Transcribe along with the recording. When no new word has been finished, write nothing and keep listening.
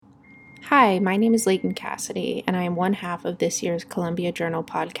Hi, my name is Leighton Cassidy, and I am one half of this year's Columbia Journal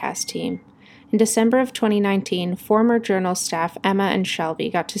podcast team. In December of 2019, former Journal staff Emma and Shalvi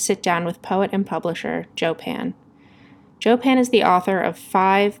got to sit down with poet and publisher Joe Pan. Joe Pan is the author of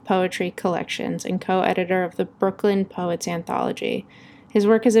 5 poetry collections and co-editor of the Brooklyn Poets Anthology. His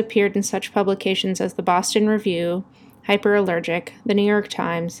work has appeared in such publications as the Boston Review, Hyperallergic, the New York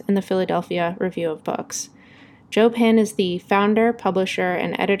Times, and the Philadelphia Review of Books. Joe Pan is the founder, publisher,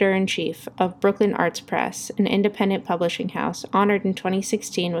 and editor-in-chief of Brooklyn Arts Press, an independent publishing house honored in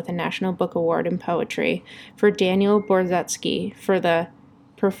 2016 with a National Book Award in Poetry for Daniel Borzutzky for the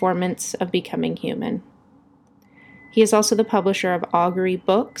performance of Becoming Human. He is also the publisher of Augury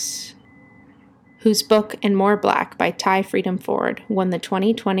Books, whose book And More Black by Ty Freedom Ford won the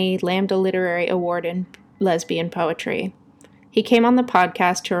 2020 LAMBDA Literary Award in Lesbian Poetry. He came on the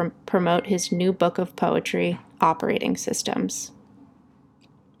podcast to promote his new book of poetry, Operating Systems.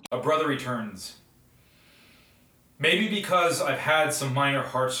 A brother returns. Maybe because I've had some minor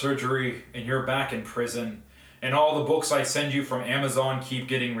heart surgery and you're back in prison, and all the books I send you from Amazon keep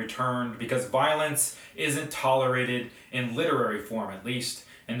getting returned because violence isn't tolerated in literary form, at least,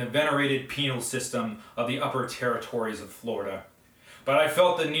 in the venerated penal system of the upper territories of Florida. But I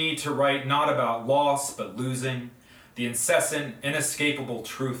felt the need to write not about loss, but losing, the incessant, inescapable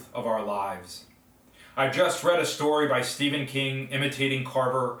truth of our lives. I just read a story by Stephen King imitating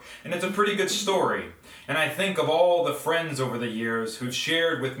Carver, and it's a pretty good story. And I think of all the friends over the years who've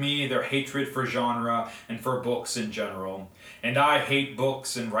shared with me their hatred for genre and for books in general. And I hate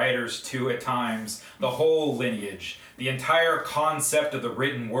books and writers too at times, the whole lineage, the entire concept of the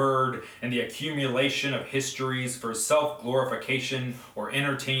written word and the accumulation of histories for self-glorification or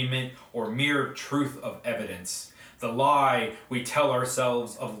entertainment or mere truth of evidence. The lie we tell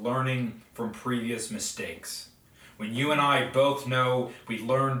ourselves of learning from previous mistakes. When you and I both know we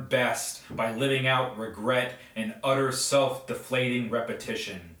learn best by living out regret and utter self-deflating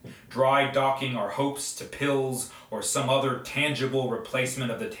repetition, dry docking our hopes to pills or some other tangible replacement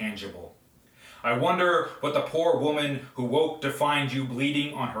of the tangible. I wonder what the poor woman who woke to find you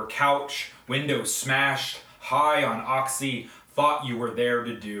bleeding on her couch, window smashed, high on oxy, thought you were there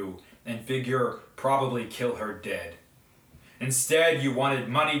to do, and figure probably kill her dead. Instead, you wanted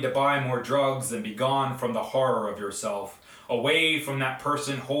money to buy more drugs and be gone from the horror of yourself, away from that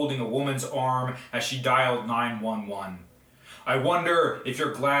person holding a woman's arm as she dialed 911. I wonder if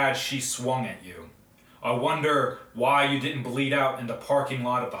you're glad she swung at you. I wonder why you didn't bleed out in the parking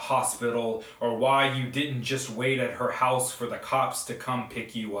lot of the hospital, or why you didn't just wait at her house for the cops to come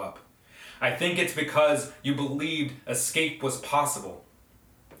pick you up. I think it's because you believed escape was possible.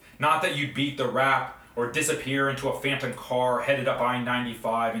 Not that you'd beat the rap, or disappear into a phantom car headed up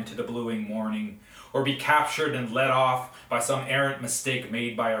I-95 into the bluing morning, or be captured and let off by some errant mistake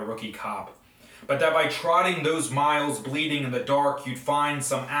made by a rookie cop. But that by trotting those miles bleeding in the dark, you'd find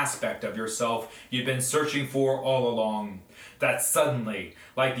some aspect of yourself you'd been searching for all along. That suddenly,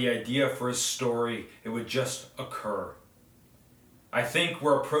 like the idea for a story, it would just occur. I think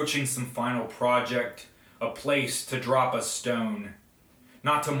we're approaching some final project, a place to drop a stone.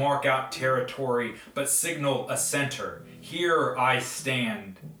 Not to mark out territory, but signal a center. Here I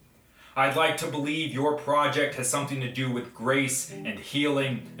stand. I'd like to believe your project has something to do with grace and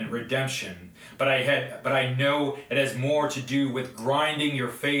healing and redemption, but I know it has more to do with grinding your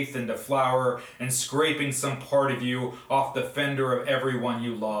faith into flour and scraping some part of you off the fender of everyone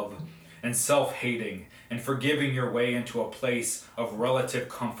you love, and self-hating and forgiving your way into a place of relative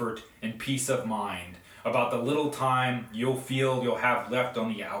comfort and peace of mind about the little time you'll feel you'll have left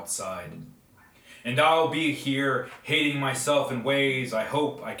on the outside. And I'll be here hating myself in ways I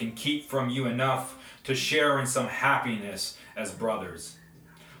hope I can keep from you enough to share in some happiness as brothers.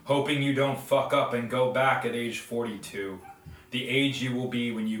 Hoping you don't fuck up and go back at age 42, the age you will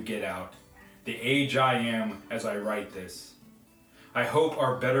be when you get out, the age I am as I write this. I hope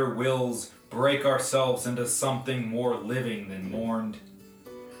our better wills break ourselves into something more living than mourned.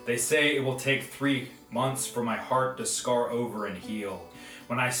 They say it will take 3 months for my heart to scar over and heal.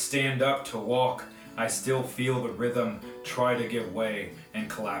 When I stand up to walk, I still feel the rhythm try to give way and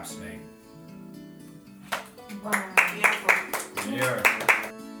collapse me. Wow, beautiful. Yeah.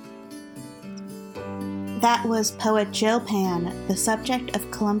 That was poet Joe Pan, the subject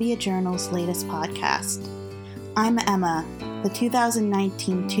of Columbia Journal's latest podcast. I'm Emma, the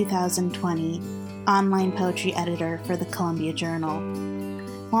 2019-2020 online poetry editor for the Columbia Journal.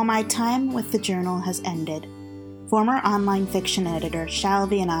 While my time with the journal has ended, former online fiction editor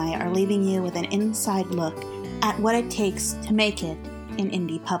Shalvi and I are leaving you with an inside look at what it takes to make it in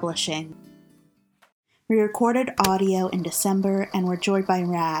indie publishing. We recorded audio in December and were joined by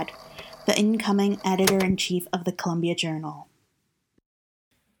Rad, the incoming editor-in-chief of the Columbia Journal.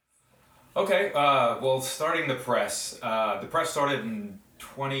 Okay, well, starting the press started in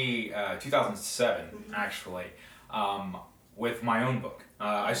 2007, actually, with my own book.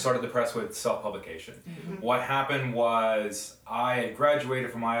 I started the press with self-publication. What happened was I had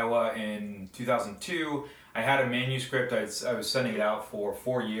graduated from Iowa in 2002. I had a manuscript. I was sending it out for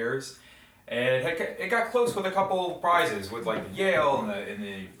 4 years. And it got close with a couple prizes, with like Yale and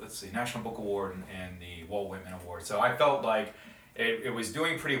the National Book Award and the Walt Whitman Award. So I felt like it was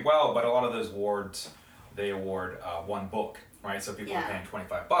doing pretty well, but a lot of those awards, they award one book, right? So people are paying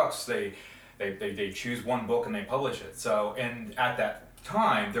 $25. They choose one book and they publish it. So, and at that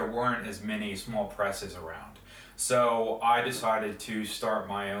time, there weren't as many small presses around. So I decided to start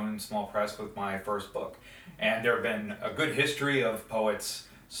my own small press with my first book. And there have been a good history of poets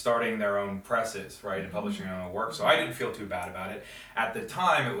starting their own presses, right, and publishing their own work. So I didn't feel too bad about it. At the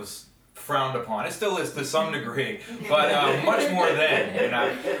time, it was frowned upon. It still is to some degree, but much more then, you know,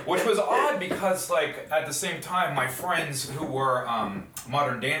 which was odd because, like, at the same time, my friends who were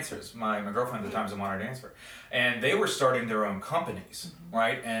modern dancers, my girlfriend at the time was a modern dancer, and they were starting their own companies,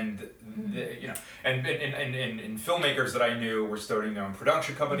 right, and you know, and filmmakers that I knew were starting their own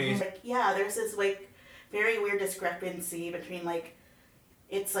production companies. Like, yeah, there's this like very weird discrepancy between like,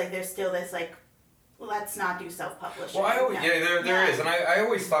 it's like there's still this like, let's not do self-publishing. Well, there is, and I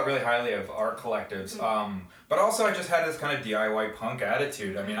always thought really highly of art collectives, but also I just had this kind of DIY punk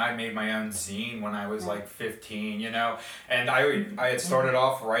attitude. I mean, I made my own zine when I was like 15, you know, and I had started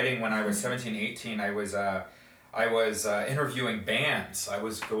off writing when I was 17, 18. I was interviewing bands. I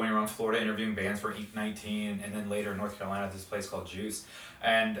was going around Florida interviewing bands for Ink 19, and then later in North Carolina at this place called Juice.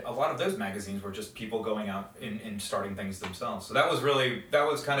 And a lot of those magazines were just people going out and starting things themselves. So that was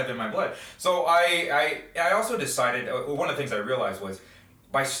kind of in my blood. So I also decided, one of the things I realized was,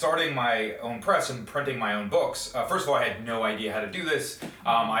 by starting my own press and printing my own books, first of all, I had no idea how to do this.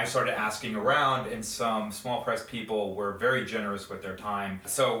 I started asking around, and some small press people were very generous with their time.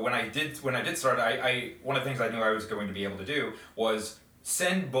 So when I did start, one of the things I knew I was going to be able to do was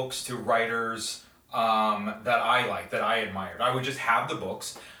send books to writers that I liked, that I admired. I would just have the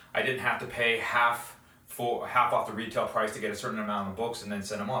books. I didn't have to pay half off the retail price to get a certain amount of books and then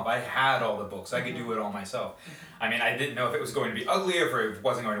send them off. I had all the books. I could do it all myself. I mean, I didn't know if it was going to be ugly or if it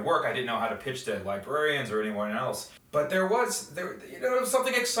wasn't going to work. I didn't know how to pitch to librarians or anyone else. But there was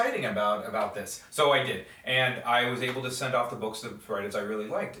something exciting about this. So I did. And I was able to send off the books to writers I really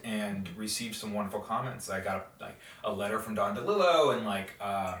liked and received some wonderful comments. I got a letter from Don DeLillo, and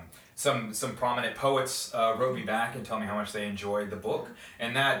some prominent poets wrote me back and told me how much they enjoyed the book,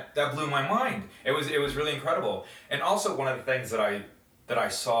 and that blew my mind. It was really incredible. And also, one of the things that I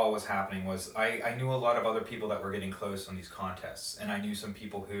saw was happening was I knew a lot of other people that were getting close on these contests, and I knew some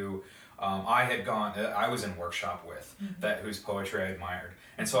people who I was in workshop with, whose poetry I admired,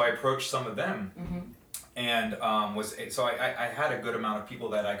 and so I approached some of them. And I had a good amount of people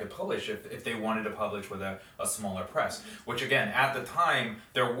that I could publish if they wanted to publish with a smaller press. Which again, at the time,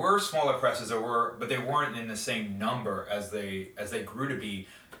 there were smaller presses, but they weren't in the same number as they grew to be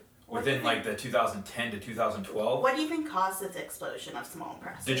within like the 2010 to 2012. What do you think caused this explosion of small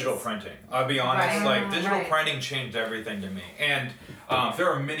presses? Digital printing. I'll be honest, digital printing changed everything to me. And there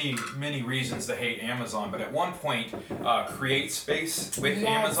are many reasons to hate Amazon, but at one point, Create Space with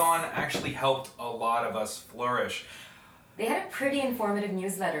Amazon actually helped a lot of us flourish. They had a pretty informative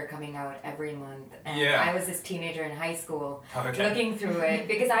newsletter coming out every month, and I was this teenager in high school looking through it,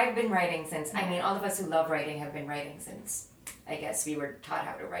 because I've been writing since, all of us who love writing have been writing since, I guess, we were taught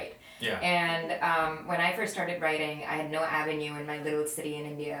how to write. Yeah. And when I first started writing, I had no avenue in my little city in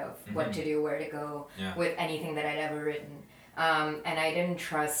India of what to do, where to go with anything that I'd ever written. And I didn't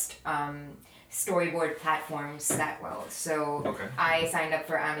trust storyboard platforms that well. So I signed up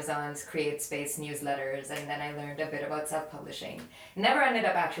for Amazon's Create Space newsletters, and then I learned a bit about self-publishing. Never ended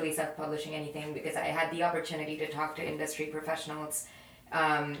up actually self-publishing anything, because I had the opportunity to talk to industry professionals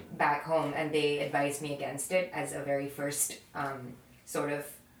back home, and they advised me against it as a very first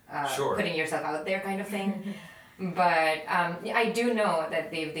putting yourself out there kind of thing. But I do know that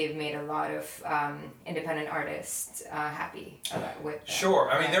they've made a lot of independent artists happy with that.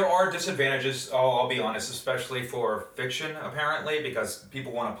 Sure. I mean, there are disadvantages, I'll be honest, especially for fiction, apparently, because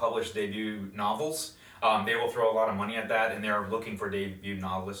people want to publish debut novels. They will throw a lot of money at that, and they're looking for debut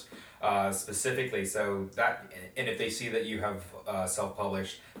novelists specifically. So that, and if they see that you have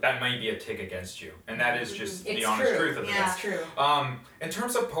self-published, that might be a tick against you, and that is just the honest truth of it. Yeah, it's true. In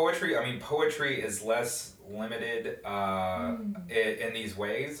terms of poetry, poetry is less limited in these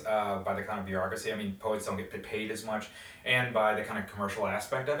ways by the kind of bureaucracy. I mean, poets don't get paid as much, and by the kind of commercial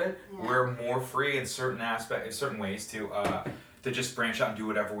aspect of it, we're more free in certain ways to just branch out and do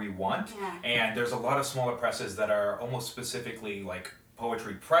whatever we want. Yeah. And there's a lot of smaller presses that are almost specifically like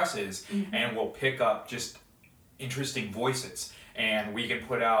poetry presses, and will pick up just interesting voices. And we can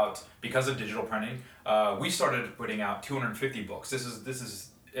put out, because of digital printing, we started putting out 250 books. This is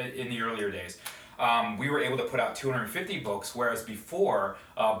in the earlier days. We were able to put out 250 books, whereas before,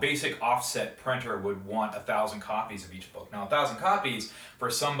 a basic offset printer would want 1,000 copies of each book. Now, 1,000 copies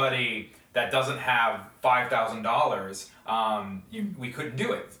for somebody that doesn't have $5,000, we couldn't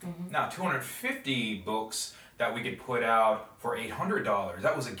do it. Now, 250 books that we could put out for $800,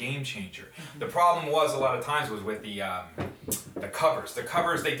 that was a game changer. The problem was a lot of times was with the covers. The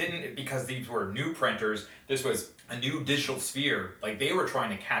covers, they didn't, because these were new printers, this was a new digital sphere, like they were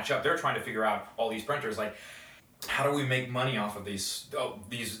trying to catch up. They're trying to figure out, all these printers, like, how do we make money off of this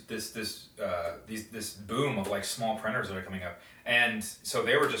boom of like small printers that are coming up? And so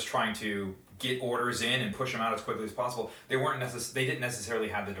they were just trying to get orders in and push them out as quickly as possible. They didn't necessarily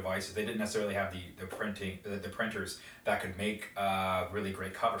have the devices. They didn't necessarily have the printers that could make really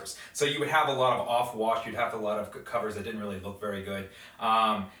great covers. So you would have a lot of off-wash. You'd have a lot of covers that didn't really look very good.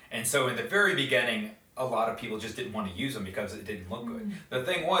 And so in the very beginning, a lot of people just didn't want to use them because it didn't look good. The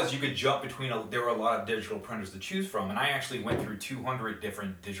thing was, you could jump between, there were a lot of digital printers to choose from, and I actually went through 200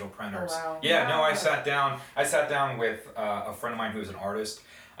 different digital printers. Oh, wow. Yeah, no, I sat down with a friend of mine who's an artist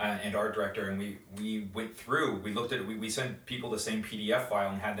and art director, and we went through, we looked at it, we sent people the same PDF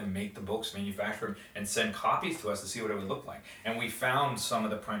file and had them make the books, manufacture them, and send copies to us to see what it would look like. And we found some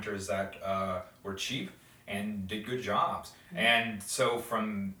of the printers that were cheap and did good jobs. And so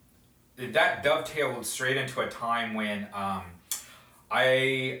from that dovetailed straight into a time when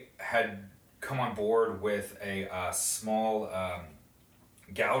I had come on board with a small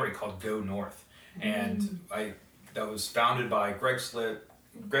gallery called Go North, and that was founded by Greg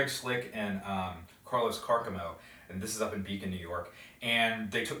Slick and Carlos Carcamo, and this is up in Beacon, New York.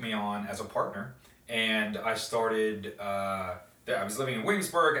 And they took me on as a partner, and I started. I was living in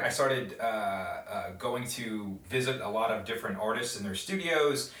Williamsburg. I started going to visit a lot of different artists in their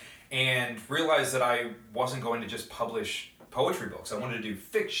studios, and realized that I wasn't going to just publish poetry books. I wanted to do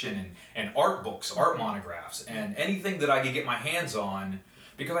fiction and art books, art monographs, and anything that I could get my hands on,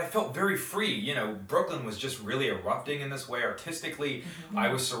 because I felt very free. You know, Brooklyn was just really erupting in this way artistically. I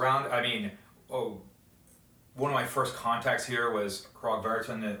was surrounded, one of my first contacts here was Krog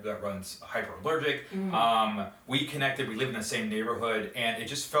Veritan that runs Hyperallergic. We connected, we live in the same neighborhood, and it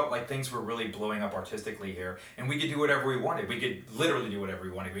just felt like things were really blowing up artistically here. And we could do whatever we wanted. We could literally do whatever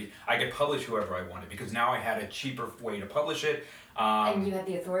we wanted. I could publish whoever I wanted, because now I had a cheaper way to publish it. And you had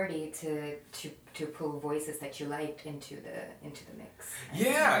the authority to pull voices that you liked into the mix.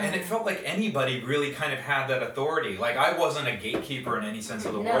 Yeah, and it felt like anybody really kind of had that authority. Like, I wasn't a gatekeeper in any sense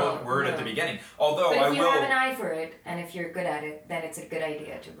of the word at the beginning. Although but if you have an eye for it, and if you're good at it, then it's a good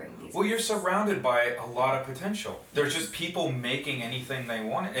idea to bring these. Well, you're surrounded by a lot of potential. There's just people making anything they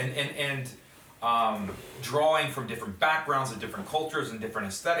want, and drawing from different backgrounds and different cultures and different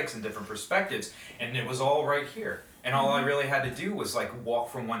aesthetics and different perspectives, and it was all right here. And all I really had to do was like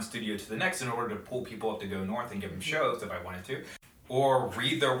walk from one studio to the next in order to pull people up to Go North and give them shows if I wanted to, or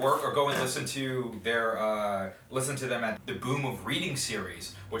read their work, or go and listen to them at the boom of reading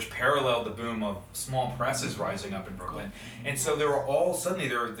series, which paralleled the boom of small presses rising up in Brooklyn. And so there were all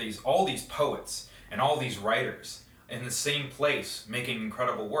these poets and all these writers in the same place making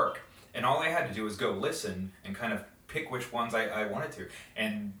incredible work. And all I had to do was go listen and kind of pick which ones I wanted to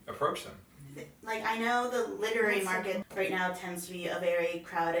and approach them. Like, I know the literary market right now tends to be a very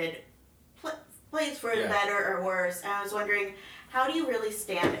crowded place for the better or worse. And I was wondering, how do you really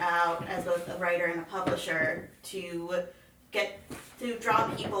stand out as both a writer and a publisher to draw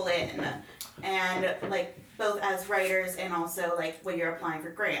people in, and like both as writers and also like when you're applying for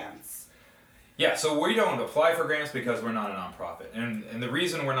grants? Yeah, so we don't apply for grants because we're not a nonprofit. And the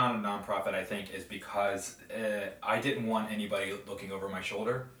reason we're not a nonprofit, I think, is because I didn't want anybody looking over my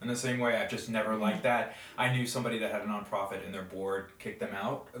shoulder in the same way. I've just never liked that. I knew somebody that had a nonprofit and their board kicked them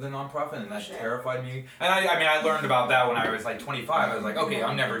out of the nonprofit, and that terrified me. And I learned about that when I was like 25. I was like, okay,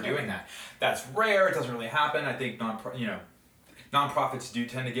 I'm never doing that. That's rare. It doesn't really happen. I think nonprofits do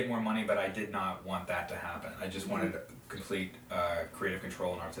tend to get more money, but I did not want that to happen. I just wanted complete creative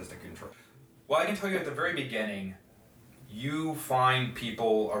control and artistic control. Well, I can tell you at the very beginning, you find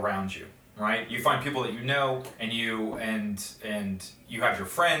people around you, right? You find people that you know, and you have your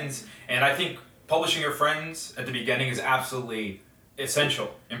friends. And I think publishing your friends at the beginning is absolutely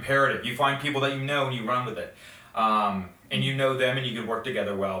essential, imperative. You find people that you know and you run with it. And you know them and you can work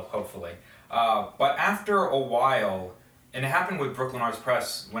together well, hopefully. But after a while, and it happened with Brooklyn Arts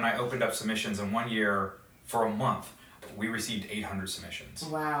Press when I opened up submissions, in 1 year, for a month, we received 800 submissions.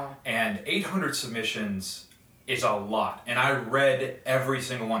 Wow. And 800 submissions is a lot. And I read every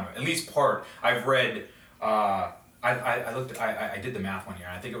single one of it, at least part. I've read, I did the math 1 year,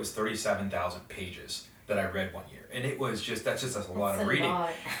 and I think it was 37,000 pages that I read 1 year. And it was that's just a lot of reading.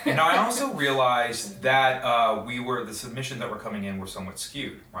 And I also realized that the submissions that were coming in were somewhat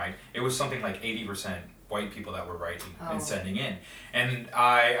skewed, right? It was something like 80% white people that were writing and sending in. And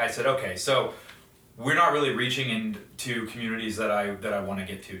I said, okay, so we're not really reaching into communities that I want to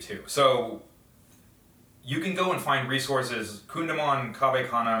get to too. So you can go and find resources, Kundamon, Kabe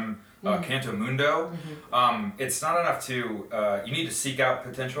Kanam, Canto Mundo. It's not enough to, you need to seek out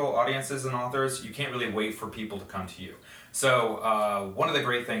potential audiences and authors. You can't really wait for people to come to you. So one of the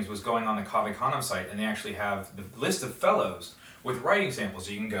great things was going on the Kabe Kanam site, and they actually have the list of fellows with writing samples.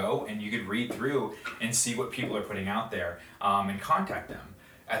 You can go and you could read through and see what people are putting out there and contact them.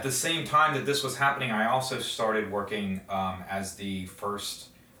 At the same time that this was happening, I also started working as the first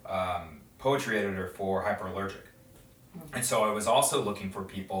poetry editor for Hyperallergic. And so I was also looking for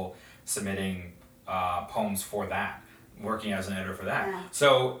people submitting poems for that, working as an editor for that. Yeah.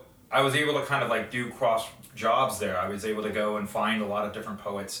 So I was able to kind of like do cross jobs there. I was able to go and find a lot of different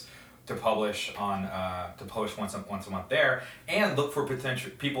poets to publish once a month there, and look for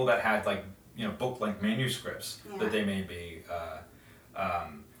potential people that had like, you know, book-length manuscripts that they may be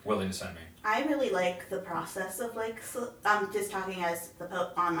willing to send me. I really like the process of like, just talking as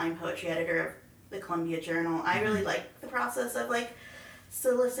the online poetry editor of the Columbia Journal, I really like the process of like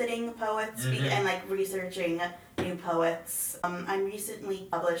soliciting poets and like researching new poets. I recently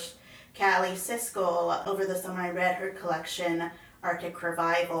published Callie Siskel. Over the summer I read her collection Arctic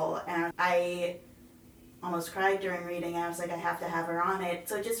Revival, and I almost cried during reading. I was like, I have to have her on it.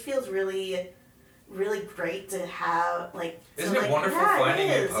 So it just feels really great to have like. Isn't it wonderful finding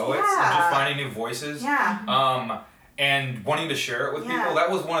new poets and just finding new voices? Yeah. And wanting to share it with people. That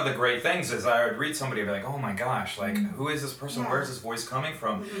was one of the great things, is I would read somebody and be like, oh my gosh, like who is this person? Where's this voice coming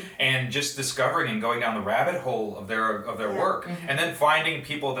from? And just discovering and going down the rabbit hole of their work, and then finding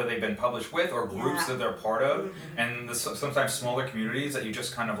people that they've been published with, or groups that they're part of, and sometimes smaller communities that you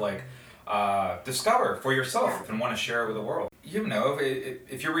just kind of like discover for yourself and want to share it with the world. You know,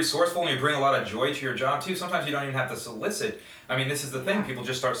 if you're resourceful and you bring a lot of joy to your job too, sometimes you don't even have to solicit. I mean, this is the thing, people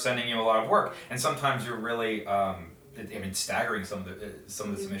just start sending you a lot of work, and sometimes you're really staggering some of the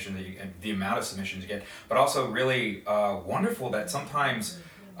submissions that and the amount of submissions you get, but also really wonderful that sometimes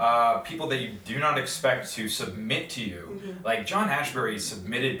people that you do not expect to submit to you, like John Ashbery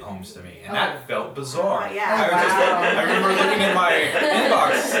submitted poems to me, and that felt bizarre. I remember looking at my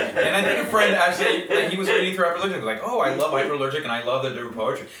inbox, and I think a friend actually, like, he was reading through Hyperallergic, like, oh, I love Hyperallergic, and I love the new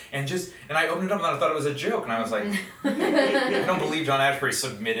poetry, and I opened it up and I thought it was a joke, and I was like, I don't believe John Ashbery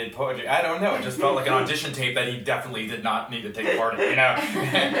submitted poetry. I don't know, it just felt like an audition tape that he definitely did not need to take part in, you know.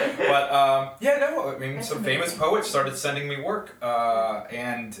 But I mean, some famous poets started sending me work,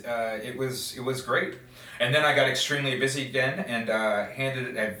 and it was great. And then I got extremely busy again, and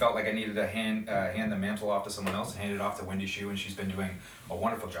I felt like I needed to hand the mantle off to someone else, and hand it off to Wendy Hsu, and she's been doing a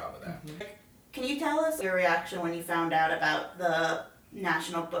wonderful job of that. Can you tell us your reaction when you found out about the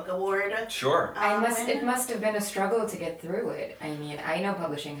National Book Award? Sure. It must have been a struggle to get through it. I mean, I know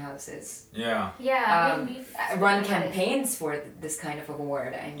publishing houses. Run campaigns for this kind of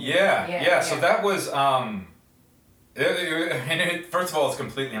award. I mean, So that was first of all, it's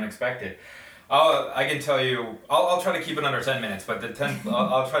completely unexpected. I can tell you, I'll try to keep it under 10 minutes, but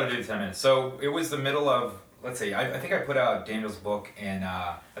I'll try to do 10 minutes. So it was the middle of, let's see, I think I put out Daniel's book, and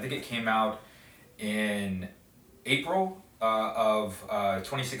I think it came out in April of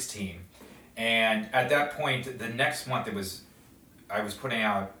 2016. And at that point, the next month I was putting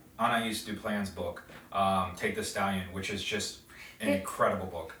out Anaïs Duplan's book, Take the Stallion, which is just an incredible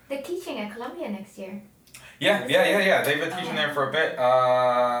book. They're teaching at Columbia next year. Yeah. They've been teaching there for a bit,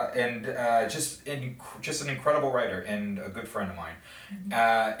 and just an incredible writer and a good friend of mine.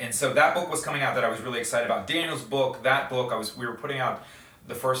 And so that book was coming out that I was really excited about. Daniel's book, we were putting out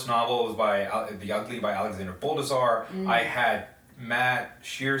the first novel was by The Ugly by Alexander Boldazar. I had Matt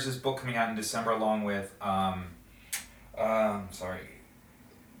Shears' book coming out in December, along with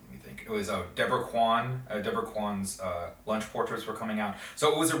it was Deborah Kwan. Deborah Kwan's lunch portraits were coming out.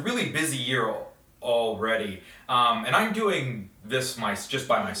 So it was a really busy year already. And I'm doing this just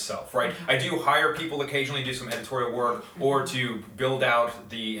by myself, right? I do hire people occasionally, do some editorial work, or to build out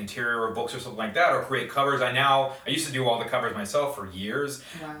the interior of books or something like that, or create covers. I used to do all the covers myself for years,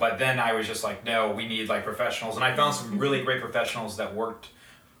 but then I was just like, no, we need like professionals. And I found some really great professionals that worked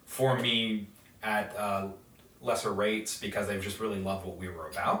for me at lesser rates because they just really loved what we were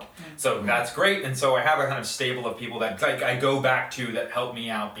about. So that's great. And so I have a kind of stable of people that like I go back to that help me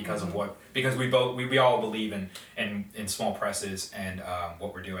out because of because we all believe in small presses and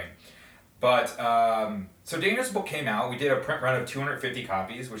what we're doing. But so Dana's book came out. We did a print run of 250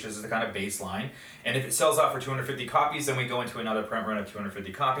 copies, which is the kind of baseline. And if it sells out for 250 copies, then we go into another print run of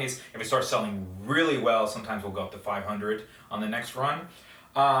 250 copies. If it starts selling really well, sometimes we'll go up to 500 on the next run.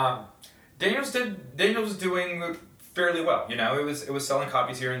 Daniel's doing fairly well. You know, it was selling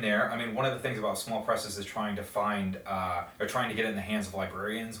copies here and there. I mean, one of the things about small presses is trying to find or trying to get it in the hands of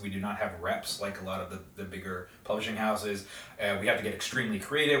librarians. We do not have reps like a lot of the bigger publishing houses. We have to get extremely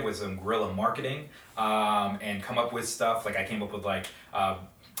creative with some guerrilla marketing and come up with stuff. Like I came up with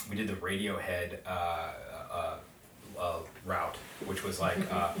we did the Radiohead route, which was like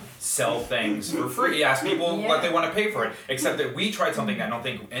sell things for free, ask people what they want to pay for it. Except that we tried something I don't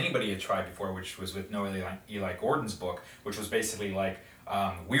think anybody had tried before, which was with Noah Eli Gordon's book, which was basically like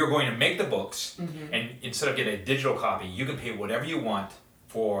we were going to make the books, and instead of getting a digital copy, you can pay whatever you want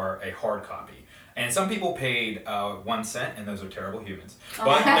for a hard copy. And some people paid 1 cent, and those are terrible humans.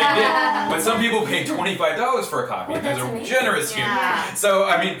 But they did. But some people paid $25 for a copy, and those are generous humans. So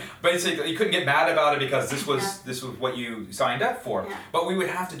I mean, basically, you couldn't get mad about it because this was what you signed up for. But we would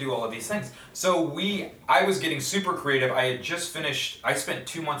have to do all of these things. So I was getting super creative. I had just finished. I spent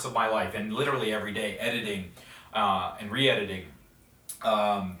 2 months of my life, and literally every day, editing and re-editing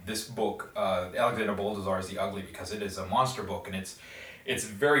this book, Alexander Boldazar's The Ugly, because it is a monster book, and it's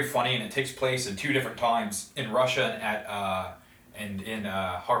very funny, and it takes place in 2 different times in Russia and in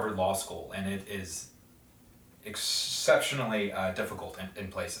Harvard Law School, and it is exceptionally difficult in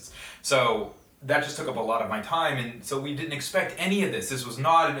places. So that just took up a lot of my time, and so we didn't expect any of this. This was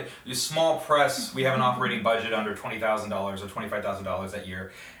not a small press. We have an operating budget under $20,000 or $25,000 that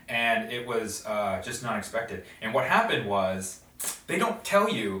year, and it was just not expected. And what happened was they don't tell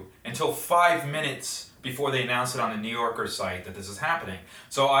you until 5 minutes before they announced it on the New Yorker site that this is happening.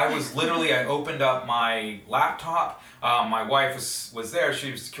 So I opened up my laptop. My wife was there.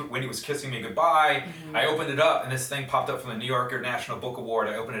 Wendy was kissing me goodbye. I opened it up, and this thing popped up from the New Yorker National Book Award.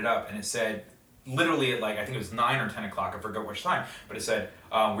 I opened it up, and it said, literally at I think it was 9 or 10 o'clock, I forgot which time, but it said,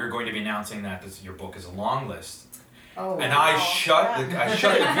 we're going to be announcing that your book is a long list. Oh, and wow. I shut the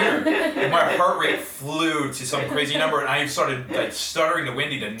computer, and my heart rate flew to some crazy number, and I started stuttering to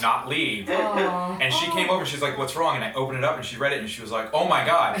Wendy to not leave. And she came over, she's like, "What's wrong?" And I opened it up, and she read it, and she was like, "Oh my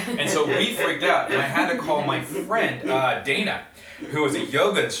God!" And so we freaked out, and I had to call my friend Dana, who was a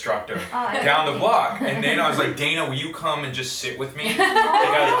yoga instructor down the block. And Dana, I was like, "Dana, will you come and just sit with me because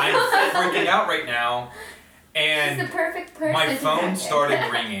I'm freaking out right now." And she's the perfect person. My phone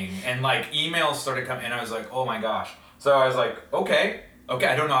started ringing, and emails started coming, and I was like, "Oh my gosh!" So I was like, "Okay,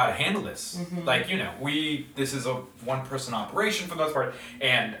 I don't know how to handle this." This is a one-person operation for the most part,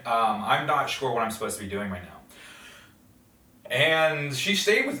 and I'm not sure what I'm supposed to be doing right now. And she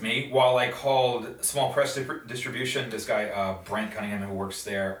stayed with me while I called Small Press Distribution, this guy, Brent Cunningham, who works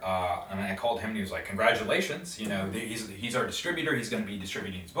there, and I called him, and he was like, "Congratulations, he's our distributor, he's going to be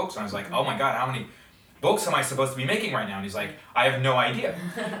distributing his books." And I was like, "Oh my God, how many books am I supposed to be making right now?" And he's like, "I have no idea.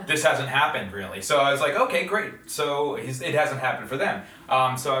 This hasn't happened really." So I was like, "Okay, great." So it hasn't happened for them.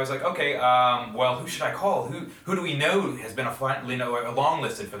 So I was like, "Okay, well, who should I call? Who do we know has been long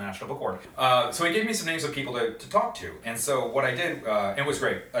listed for the National Book Award?" So he gave me some names of people to talk to. And so what I did, it was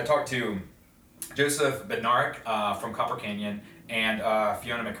great. I talked to Joseph Bednarik from Copper Canyon and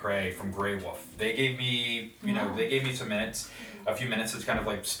Fiona McRae from Grey Wolf. They gave me, a few minutes to kind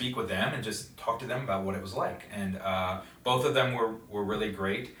of speak with them and just talk to them about what it was like. And both of them were really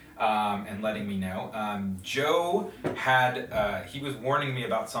great and letting me know. Joe he was warning me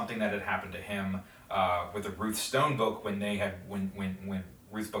about something that had happened to him with the Ruth Stone book when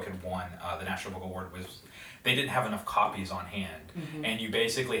Ruth's book had won the National Book Award. They didn't have enough copies on hand. And you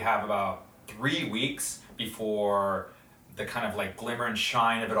basically have about 3 weeks before the kind of glimmer and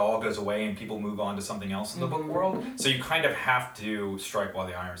shine of it all goes away and people move on to something else in the book world. So you kind of have to strike while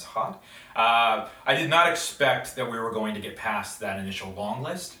the iron's hot. I did not expect that we were going to get past that initial long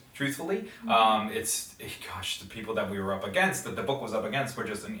list, truthfully. The people that we were up against, that the book was up against, were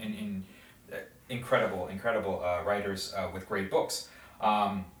just incredible writers with great books.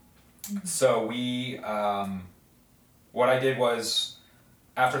 So what I did was,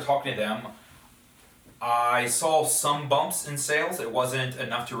 after talking to them, I saw some bumps in sales. It wasn't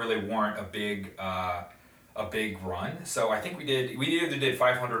enough to really warrant a big run. So I think we either did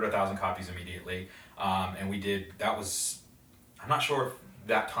 500 or 1,000 copies immediately, and that was, I'm not sure if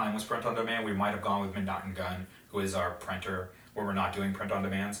that time was print on demand. We might have gone with Midnight and Gun, who is our printer, where we're not doing print on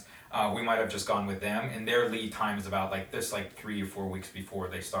demands. We might have just gone with them, and their lead time is about 3 or 4 weeks before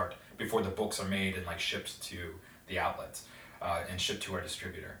the books are made and shipped to the outlets and shipped to our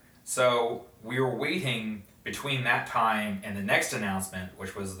distributor. So we were waiting between that time and the next announcement,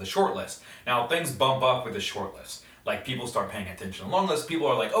 which was the shortlist. Now things bump up with the shortlist. People start paying attention. Long list, people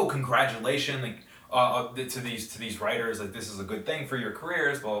are like, "Oh, congratulations to these writers! This is a good thing for your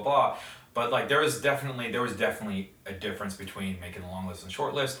careers." Blah blah blah. But there was definitely a difference between making the long list and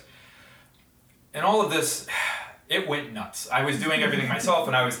short list. And all of this, it went nuts. I was doing everything myself,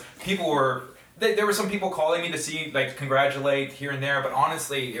 and there were some people calling me to see, congratulate here and there, but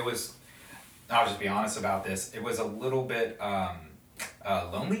honestly, I'll just be honest about this, it was a little bit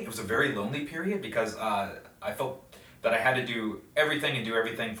lonely. It was a very lonely period because I felt that I had to do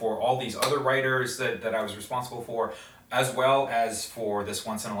everything for all these other writers that I was responsible for, as well as for this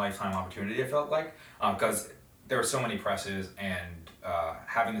once-in-a-lifetime opportunity, I felt like, because there were so many presses, and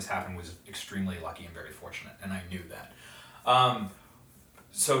having this happen was extremely lucky and very fortunate, and I knew that.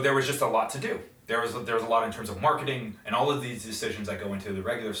 So there was just a lot to do. There was a lot in terms of marketing, and all of these decisions that go into the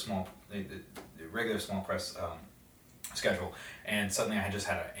regular small press schedule, and suddenly I just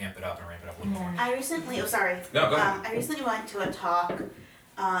had to amp it up and ramp it up a little more. I recently went to a talk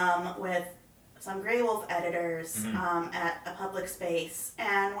with some Grey Wolf editors at a public space,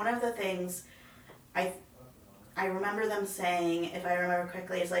 and one of the things I remember them saying, if I remember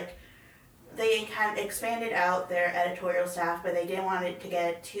correctly, is they kind of expanded out their editorial staff, but they didn't want it to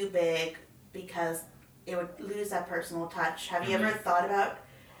get too big because it would lose that personal touch. Have you ever thought about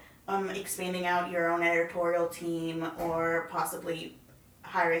expanding out your own editorial team, or possibly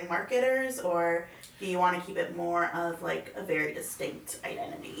hiring marketers, or do you want to keep it more of a very distinct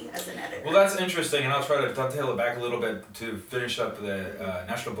identity as an editor? Well, that's interesting, and I'll try to dovetail it back a little bit to finish up the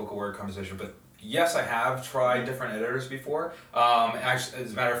National Book Award conversation, but yes, I have tried different editors before. Actually,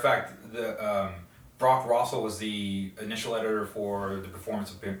 as a matter of fact, Brock Russell was the initial editor for The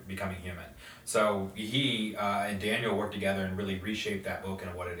Performance of Becoming Human. So he and Daniel worked together and really reshaped that book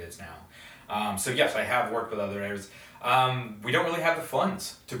into what it is now. So yes, I have worked with other editors. We don't really have the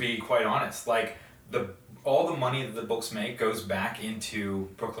funds, to be quite honest. All the money that the books make goes back into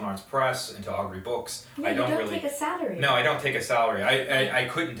Brooklyn Arts Press, into Augury Books. No, you don't take a salary. No, I don't take a salary. I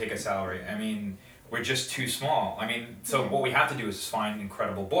couldn't take a salary. I mean, we're just too small. I mean, so what we have to do is find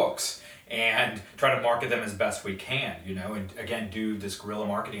incredible books and try to market them as best we can, and again, do this guerrilla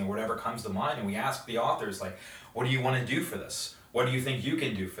marketing or whatever comes to mind. And we ask the authors, what do you want to do for this? What do you think you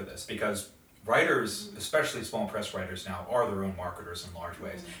can do for this? Because writers, especially small press writers now, are their own marketers in large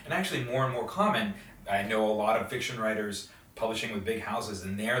ways. And actually more and more common, I know a lot of fiction writers publishing with big houses,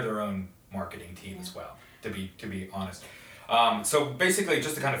 and they're their own marketing team as well, to be honest. So basically,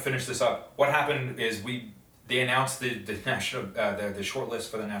 just to kind of finish this up, what happened is they announced the short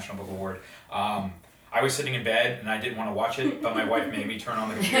list for the National Book Award. I was sitting in bed and I didn't want to watch it, but my wife made me turn on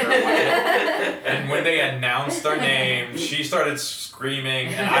the computer and watch it. And when they announced our name, she started screaming,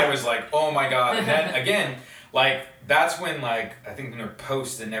 and I was like, "Oh my god!" And then again, that's when I think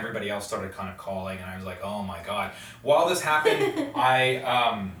Post and everybody else started kind of calling, and I was like, "Oh my god!" While this happened, hold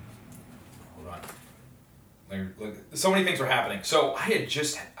on. So many things were happening. So I had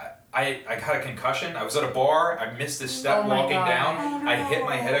I got a concussion. I was at a bar. I missed this step walking down. Oh, no. I hit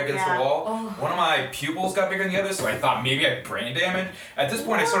my head against the wall. One of my pupils got bigger than the other, so I thought maybe I had brain damage. At this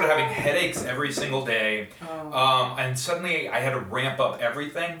point, I started having headaches every single day. And suddenly I had to ramp up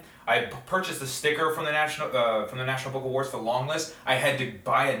everything. I purchased a sticker from the National Book Awards for the long list. I had to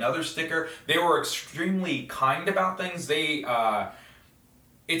buy another sticker. They were extremely kind about things.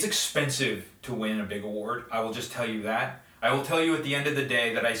 It's expensive to win a big award. I will just tell you that. I will tell you at the end of the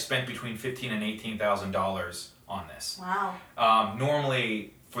day that I spent between $15,000 and $18,000 on this. Wow.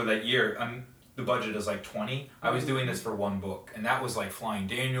 Normally for that year, the budget is $20. I was doing this for one book, and that was flying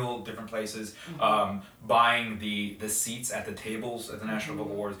Daniel different places, buying the seats at the tables at the National Book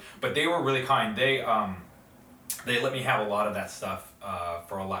Awards. But they were really kind. They let me have a lot of that stuff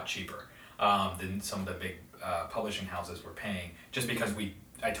for a lot cheaper than some of the big publishing houses were paying, just because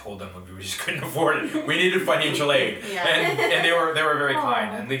I told them we just couldn't afford it. We needed financial aid. Yeah. And they were very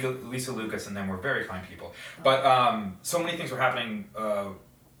kind. And Lisa Lucas and them were very kind people. But so many things were happening.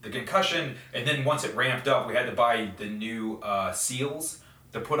 The concussion, and then once it ramped up, we had to buy the new seals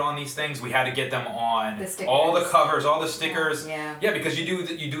to put on these things. We had to get them on The all the covers, all the stickers. Yeah. Yeah, because you do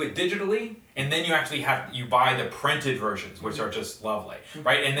it digitally, and then you actually you buy the printed versions, which are just lovely,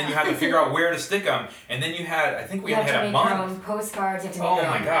 right? And then you have to figure out where to stick them. And then I think we had a month. You have to make your own postcards. You have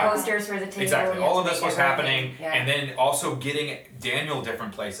to make your own posters for the table. Exactly. All of this was happening, and then also getting Daniel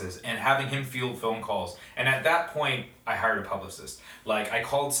different places and having him field phone calls. And at that point, I hired a publicist. Like, I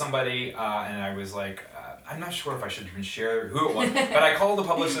called somebody, and I was like, I'm not sure if I should even share who it was, but I called the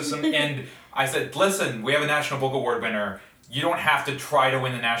publicist and I said, listen, we have a National Book Award winner. You don't have to try to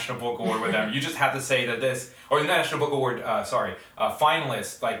win the National Book Award with them. You just have to say that or the National Book Award,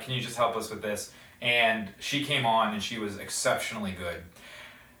 finalist, like, can you just help us with this? And she came on and she was exceptionally good.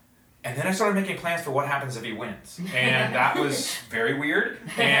 And then I started making plans for what happens if he wins. And that was very weird.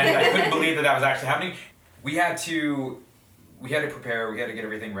 And I couldn't believe that was actually happening. We had to prepare, we had to get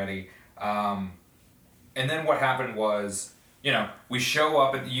everything ready. And then what happened was, we show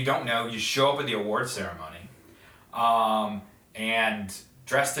up you show up at the award ceremony, and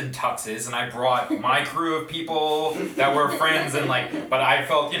dressed in tuxes, and I brought my crew of people that were friends, but I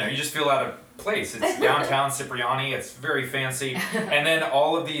felt, you just feel out of place. It's downtown Cipriani, it's very fancy, and then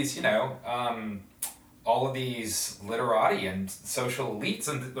all of these, all of these literati and social elites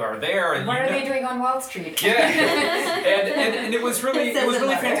are there, and what are they doing on Wall Street? Yeah, and it was really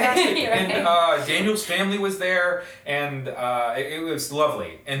fantastic. Right. And Daniel's family was there, and it was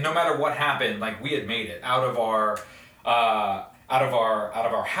lovely. And no matter what happened, like, we had made it out of our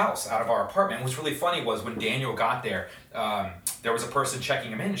house, out of our apartment. And what's really funny was when Daniel got there, there was a person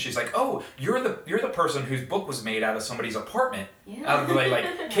checking him in, and she's like, "Oh, you're the person whose book was made out of somebody's apartment, out of the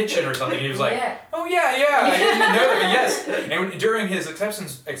like kitchen or something." And he was like, "Oh yeah, I didn't know that, but yes." And during his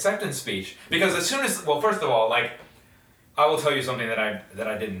acceptance speech, because first of all, like, I will tell you something that I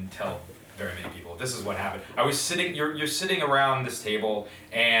didn't tell very many people. This is what happened. I was sitting. You're sitting around this table,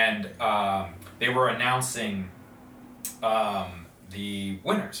 and they were announcing the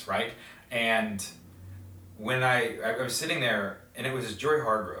winners, right? And when I was sitting there, and it was Joy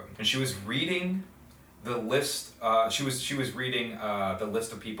Hargrove, and she was reading the list. She was reading the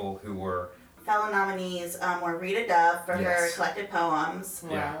list of people who were fellow nominees. Were Rita Dove for her collected poems.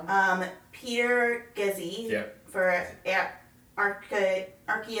 Yeah. Peter Gizzi for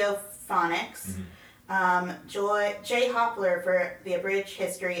Archaeophonics. Mm-hmm. Jay Hopler for the abridged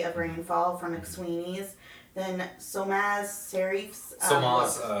history of rainfall from McSweeney's. Then Solmaz Sharif's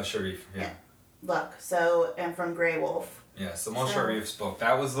Sharif, Look, and from Grey Wolf. Yeah, Solmaz Sharif's book.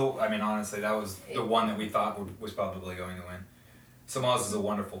 That was honestly, that was the one that we thought was probably going to win. Solmaz is a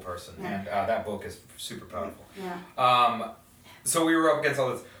wonderful person, and that book is super powerful. Yeah. So we were up against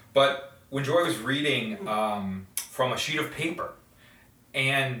all this, but when Joy was reading from a sheet of paper,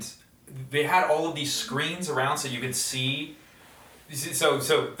 and they had all of these screens around so you could see. So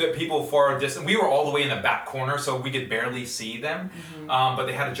the people far distant, we were all the way in the back corner, so we could barely see them. Mm-hmm. But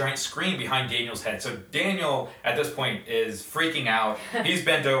they had a giant screen behind Daniel's head. So Daniel, at this point, is freaking out. He's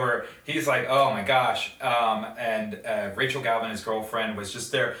bent over. He's like, "Oh my gosh!" And Rachel Galvin, his girlfriend, was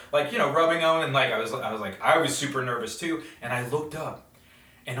just there, like, rubbing on, and like I was super nervous too. And I looked up,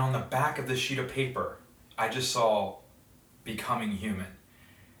 and on the back of this sheet of paper, I just saw "Becoming Human,"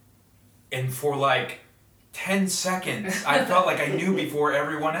 and for like 10 seconds, I felt like I knew before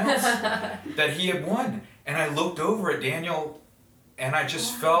everyone else that he had won. And I looked over at Daniel, and I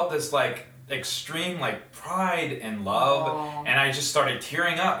just felt this like extreme like pride and love. Aww. And I just started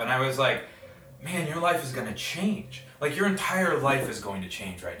tearing up, and I was like, man, your life is going to change. Like, your entire life is going to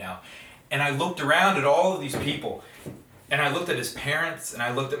change right now. And I looked around at all of these people, and I looked at his parents, and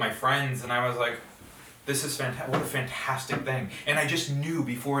I looked at my friends, and I was like, this is fantastic. What a fantastic thing. And I just knew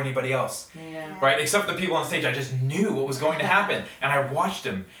before anybody else. Yeah. Right? Except the people on stage, I just knew what was going to happen. And I watched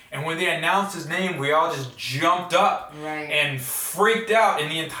him. And when they announced his name, we all just jumped up and freaked out. And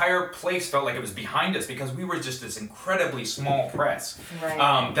the entire place felt like it was behind us, because we were just this incredibly small press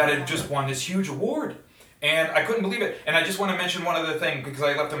that had just won this huge award. And I couldn't believe it. And I just want to mention one other thing, because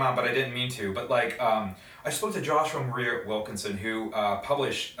I left him out, but I didn't mean to. But I spoke to Joshua Maria Wilkinson, who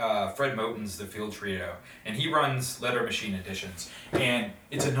published Fred Moten's The Field Trio, and he runs Letter Machine Editions. And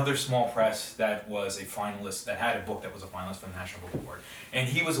it's another small press that was a finalist, that had a book that was a finalist for the National Book Award. And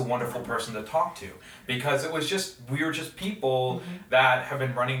he was a wonderful person to talk to, because it was we were just people that have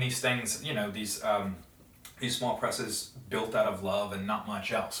been running these things, these small presses built out of love and not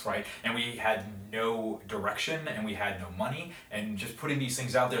much else, right? And we had no direction, and we had no money, and just putting these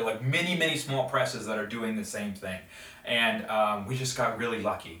things out there, like many, many small presses that are doing the same thing. And we just got really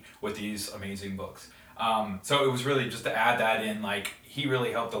lucky with these amazing books. So it was really just to add that in, like, he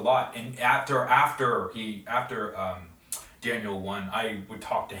really helped a lot. And after Daniel won, I would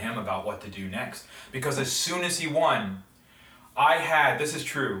talk to him about what to do next. Because as soon as he won, this is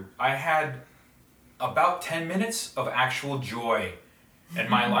true, I had about 10 minutes of actual joy in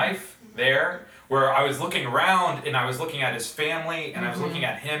my life there, where I was looking around and I was looking at his family and I was looking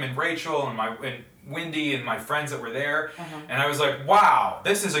at him and Rachel and Wendy and my friends that were there, and I was like, wow,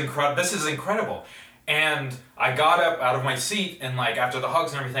 this is incredible. And I got up out of my seat and like after the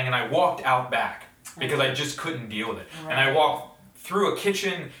hugs and everything, and I walked out back because I just couldn't deal with it. And I walked through a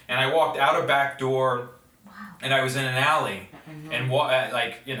kitchen and I walked out a back door, and I was in an alley and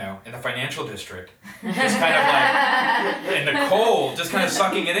like, you know, in the financial district, just kind of like in the cold, just kind of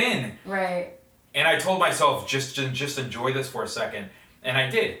sucking it in. Right. And I told myself, just enjoy this for a second. And I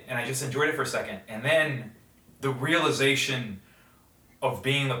did, and I just enjoyed it for a second. And then the realization of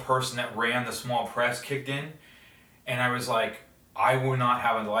being the person that ran the small press kicked in, and I was like, I will not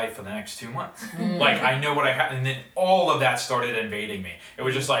have a life for the next 2 months. Like, I know what I have, and then all of that started invading me. It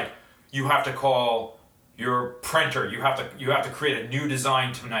was just like, you have to call your printer, you have to create a new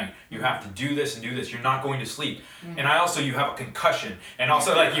design tonight, you have to do this and do this, you're not going to sleep. And you have a concussion, and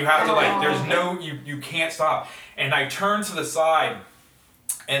also like you have to like, there's no, you can't stop. And I turned to the side,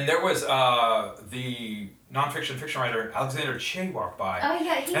 and there was the nonfiction fiction writer Alexander Che walked by. Oh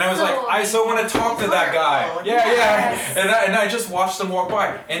yeah, and I was like, I so want to talk to that guy. Yeah. And I just watched him walk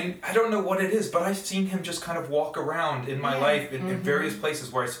by, and I don't know what it is, but I've seen him just kind of walk around in my life in various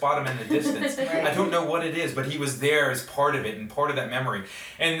places where I spot him in the distance. I don't know what it is, but he was there as part of it and part of that memory.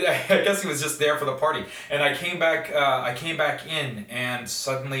 And I guess he was just there for the party. And I came back in, and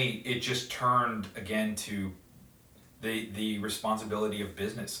suddenly it just turned again to the responsibility of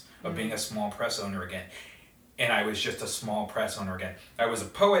business, of being a small press owner again. And I was just a small press owner again. I was a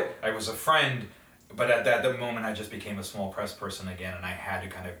poet, I was a friend, but at that moment I just became a small press person again, and I had to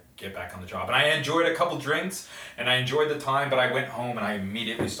kind of get back on the job. And I enjoyed a couple drinks, and I enjoyed the time, but I went home and I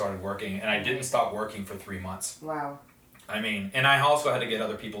immediately started working, and I didn't stop working for 3 months. Wow. I mean, and I also had to get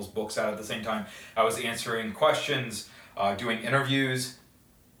other people's books out at the same time. I was answering questions, doing interviews,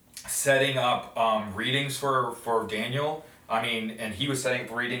 setting up readings for Daniel. I mean, and he was setting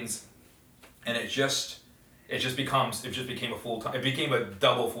up readings, and it became a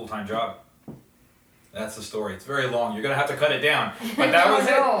double full-time job. That's the story. It's very long. You're gonna have to cut it down. But that was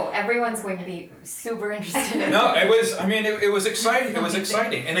it. No, everyone's going to be super interested. No, it was. I mean, it was exciting. It was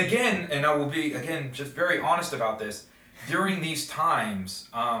exciting. And again, and I will be just very honest about this. During these times,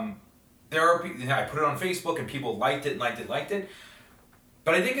 there are. I put it on Facebook, and people liked it.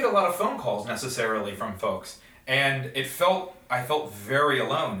 But I didn't get a lot of phone calls necessarily from folks, and I felt very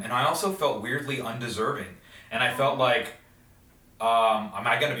alone, and I also felt weirdly undeserving, and I felt like, am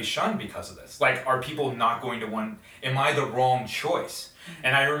I going to be shunned because of this? Like, are people not going to want? Am I the wrong choice?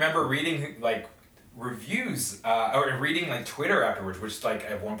 And I remember reading like reviews or reading like Twitter afterwards, which like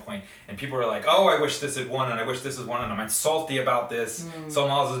at one point, and people were like, "Oh, I wish this had won, and I wish this had won, and I'm salty about this.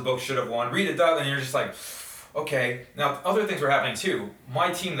 Someone else's book should have won. Read it up," and you're just like, okay. Now, other things were happening too.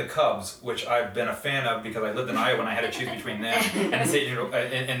 My team, the Cubs, which I've been a fan of because I lived in Iowa and I had to choose between them and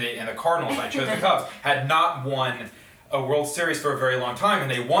the Cardinals, and I chose the Cubs, had not won a World Series for a very long time,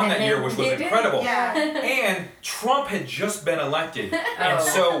 and they won that year, which was incredible. Yeah. And Trump had just been elected, and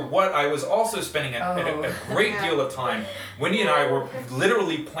so what I was also spending a great deal of time. Wendy and I were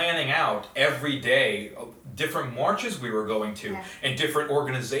literally planning out every day different marches we were going to and different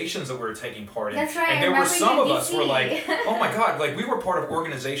organizations that we were taking part in. That's right. And there were some of us were like, oh my God, like we were part of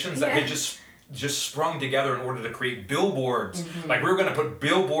organizations that had just sprung together in order to create billboards. Like we were going to put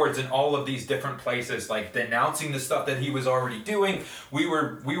billboards in all of these different places, like denouncing the stuff that he was already doing. We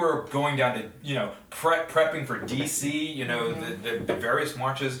were going down to, prepping for DC, the various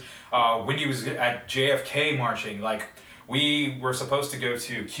marches. When he was at JFK marching, like we were supposed to go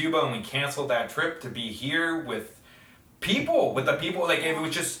to Cuba and we canceled that trip to be here with the people. Like it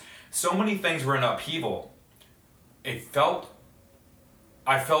was just so many things were in upheaval.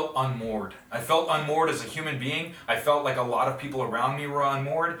 I felt unmoored. I felt unmoored as a human being. I felt like a lot of people around me were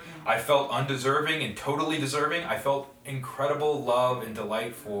unmoored. I felt undeserving and totally deserving. I felt incredible love and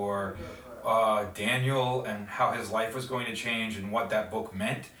delight for Daniel and how his life was going to change and what that book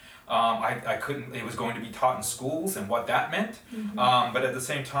meant. It was going to be taught in schools and what that meant. But at the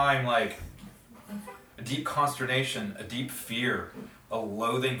same time, like a deep consternation, a deep fear, a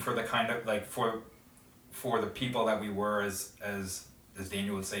loathing for the kind of like, for the people that we were as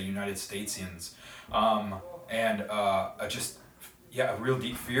Daniel would say, United Statesians, and a real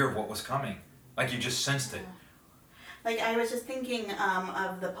deep fear of what was coming. Like you just sensed it. Like I was just thinking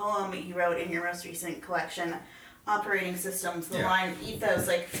of the poem you wrote in your most recent collection, operating systems, the line ethos,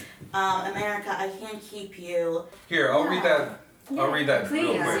 like America, I can't keep you. Here, I'll read that. I'll read that Please,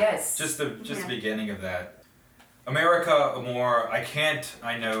 real quick. yes. Just the beginning of that. America, more, I can't,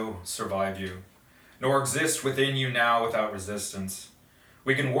 I know, survive you, nor exist within you now without resistance.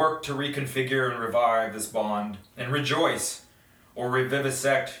 We can work to reconfigure and revive this bond, and rejoice, or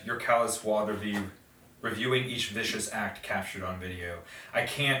revivisect your callous water view, reviewing each vicious act captured on video. I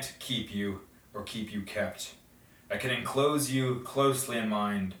can't keep you, or keep you kept. I can enclose you closely in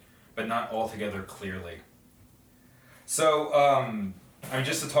mind, but not altogether clearly. So, I mean,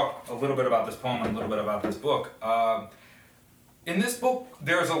 just to talk a little bit about this poem and a little bit about this book. In this book,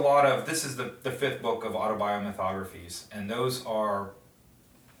 there's a lot of, this is the fifth book of autobiomythographies, and those are,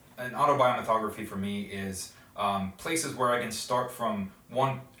 an autobiomythography for me is places where I can start from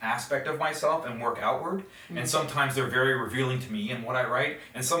one aspect of myself and work outward, and sometimes they're very revealing to me in what I write,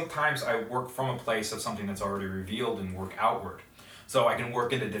 and sometimes I work from a place of something that's already revealed and work outward. So I can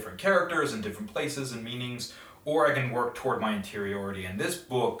work into different characters and different places and meanings, or I can work toward my interiority. And this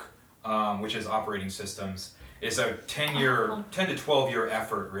book, which is Operating Systems, is a 10 to 12 year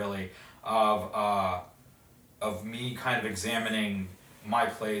effort really of me kind of examining my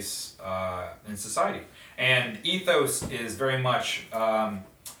place in society. And ethos is very much a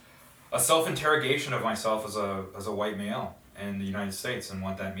self-interrogation of myself as a white male in the United States and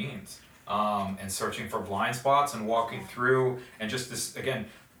what that means. And searching for blind spots and walking through, and just this, again,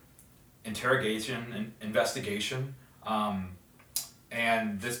 interrogation and investigation.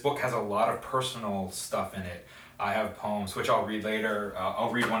 And this book has a lot of personal stuff in it. I have poems, which I'll read later.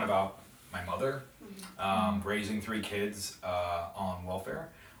 I'll read one about my mother, raising 3 kids on welfare.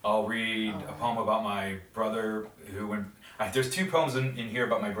 I'll read a poem about my brother there's 2 poems in here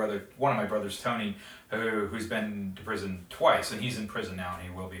about my brother, one of my brothers, Tony, who's been to prison twice, and he's in prison now, and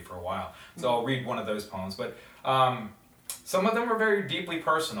he will be for a while. So I'll read one of those poems. But some of them are very deeply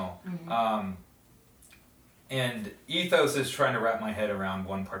personal. And ethos is trying to wrap my head around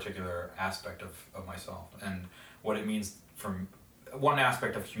one particular aspect of myself and what it means from one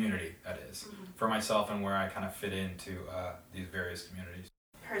aspect of community, that is, for myself, and where I kind of fit into these various communities.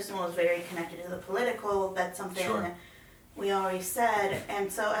 Personal is very connected to the political. That's something we always said. And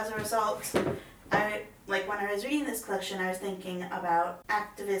so as a result, when I was reading this collection, I was thinking about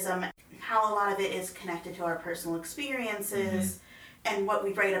activism, how a lot of it is connected to our personal experiences and what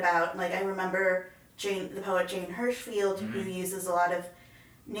we write about. Like, I remember the poet Jane Hirschfield, who uses a lot of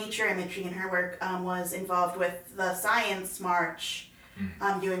nature imagery in her work, was involved with the Science March,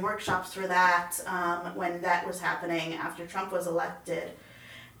 doing workshops for that when that was happening after Trump was elected.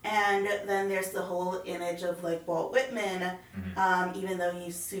 And then there's the whole image of like Walt Whitman, even though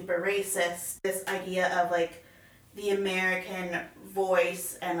he's super racist, this idea of like the American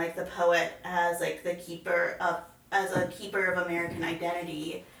voice and like the poet as like the keeper of American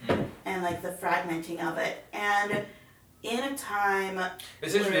identity, and like the fragmenting of it. And in a time,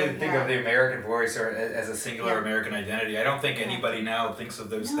 it's interesting to think of the American voice or as a singular American identity. I don't think anybody now thinks of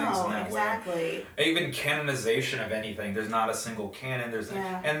those things in that way. Even canonization of anything, there's not a single canon.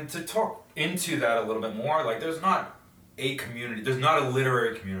 And to talk into that a little bit more, like there's not a community. There's not a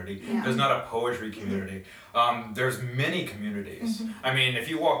literary community. There's not a poetry community. There's many communities. I mean, if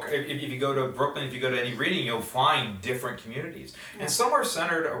you go to Brooklyn, if you go to any reading, you'll find different communities. And some are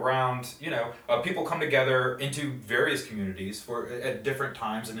centered around, people come together into various communities at different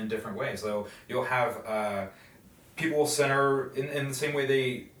times and in different ways. So you'll have people will center in the same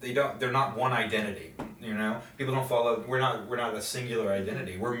way they're not one identity. People don't follow. We're not a singular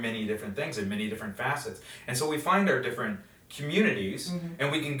identity. We're many different things and many different facets. And so we find our different communities,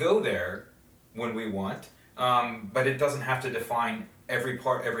 and we can go there when we want. But it doesn't have to define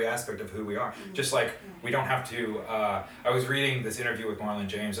every aspect of who we are. Just like we don't have to. I was reading this interview with Marlon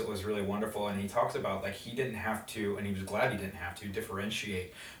James. It was really wonderful, and he talks about like he didn't have to, and he was glad he didn't have to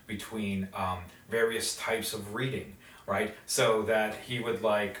differentiate between various types of reading. Right, so that he would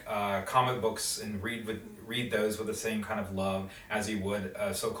like comic books and read those with the same kind of love as he would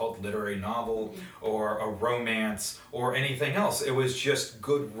a so-called literary novel or a romance or anything else. It was just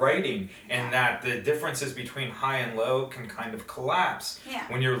good writing, and that the differences between high and low can kind of collapse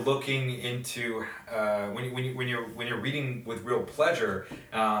when you're looking into when you're reading with real pleasure.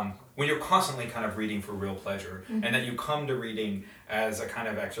 When you're constantly kind of reading for real pleasure, and that you come to reading as a kind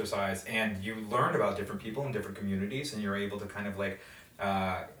of exercise, and you learn about different people in different communities, and you're able to kind of like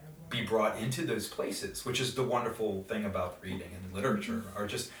be brought into those places, which is the wonderful thing about reading and literature, or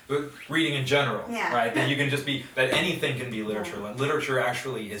just reading in general, right? That you can just be, that anything can be literature. Like, literature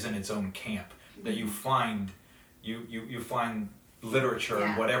actually is in its own camp, that you find you find literature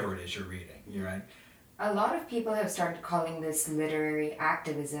in whatever it is you're reading, right? A lot of people have started calling this literary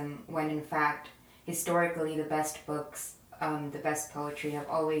activism when in fact, historically, the best books, the best poetry have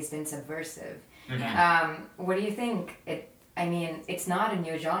always been subversive. What do you think? It's not a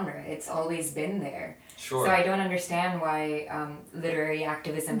new genre. It's always been there. Sure. So I don't understand why literary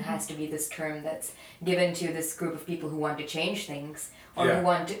activism has to be this term that's given to this group of people who want to change things or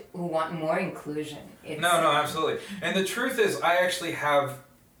who want more inclusion. No, absolutely. And the truth is, I actually have.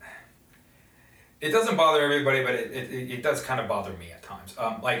 It doesn't bother everybody, but it does kind of bother me at times.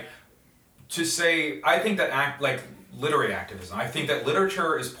 To say, I think that literary activism. I think that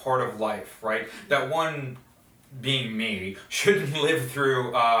literature is part of life, right? That one, being me, shouldn't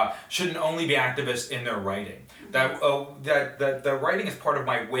only be activists in their writing. That writing is part of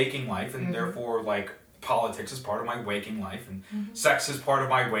my waking life, and therefore, politics is part of my waking life, and sex is part of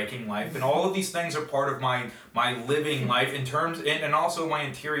my waking life, and all of these things are part of my living life in terms, and also my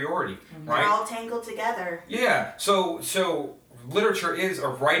interiority, right? They're all tangled together. Yeah, so literature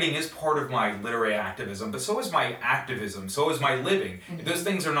writing is part of my literary activism, but so is my activism, so is my living. Those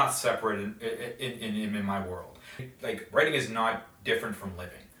things are not separate in my world. Writing is not different from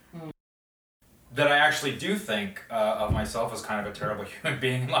living. That I actually do think of myself as kind of a terrible human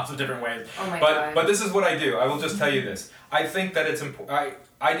being in lots of different ways. Oh my God. But this is what I do. I will just tell you this. I think that it's important.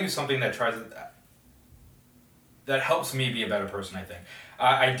 I do something that helps me be a better person, I think.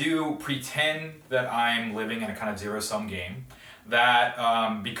 I do pretend that I'm living in a kind of zero-sum game. That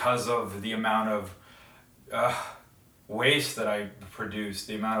because of the amount of waste that I produce,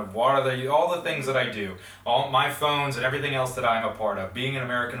 the amount of water all the things that I do, all my phones and everything else that I'm a part of, being an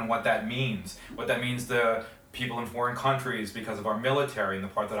American and what that means to people in foreign countries because of our military and the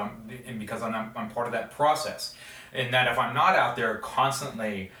part that because I'm part of that process. And that if I'm not out there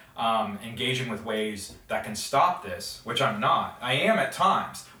constantly engaging with ways that can stop this, which I'm not, I am at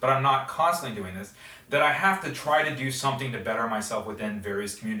times, but I'm not constantly doing this, that I have to try to do something to better myself within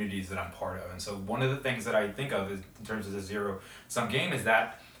various communities that I'm part of. And so one of the things that I think of in terms of the zero-sum game is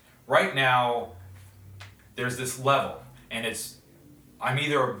that right now there's this level, and I'm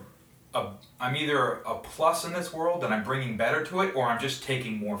either a plus in this world and I'm bringing better to it, or I'm just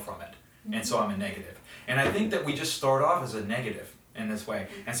taking more from it, and so I'm a negative. And I think that we just start off as a negative in this way.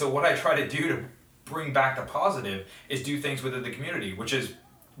 And so what I try to do to bring back the positive is do things within the community, which is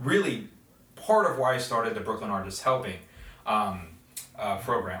really part of why I started the Brooklyn Artists Helping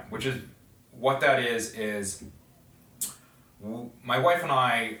program, which is what that is my wife and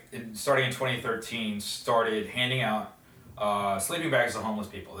I, starting in 2013, started handing out sleeping bags to homeless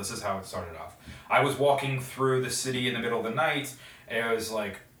people. This is how it started off. I was walking through the city in the middle of the night. It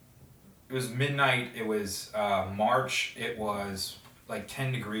was midnight. It was March. It was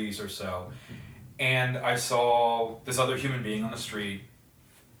 10 degrees or so. And I saw this other human being on the street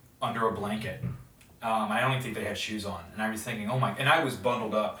under a blanket. I don't even think they had shoes on. And I was thinking, and I was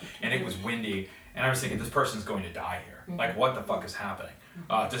bundled up and it was windy. And I was thinking, this person's going to die here. What the fuck is happening?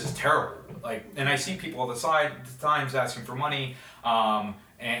 This is terrible. And I see people all the times asking for money.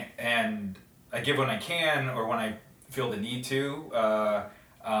 And I give when I can or when I feel the need to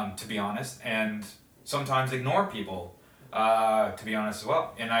be honest. And sometimes ignore people, to be honest as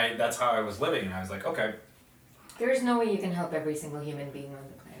well. And that's how I was living. And I was like, okay. There's no way you can help every single human being on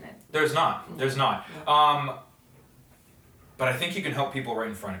the planet. There's not. But I think you can help people right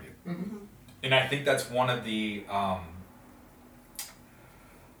in front of you. Mm-hmm. And I think that's one of the,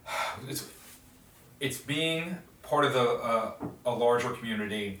 it's being part of a larger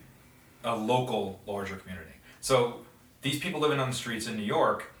community, a local larger community. So these people living on the streets in New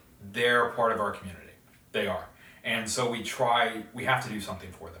York, they're part of our community. They are. And so we have to do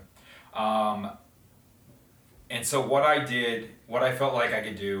something for them. And so what I felt like I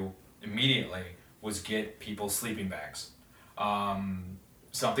could do immediately was get people sleeping bags,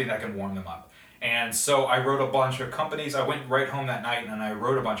 something that can warm them up. And so I wrote a bunch of companies. I went right home that night and I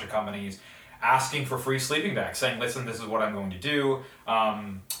wrote a bunch of companies asking for free sleeping bags, saying, listen, this is what I'm going to do.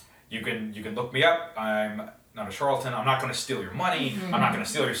 You can look me up. I'm not a charlatan. I'm not going to steal your money. I'm not going to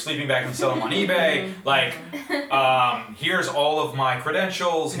steal your sleeping bag and sell them on eBay. Here's all of my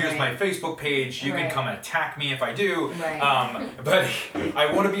credentials. Here's my Facebook page. You can come and attack me if I do. But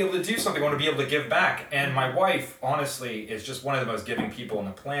I want to be able to do something. I want to be able to give back. And my wife, honestly, is just one of the most giving people on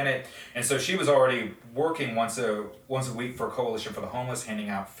the planet. And so she was already working once a week for Coalition for the Homeless, handing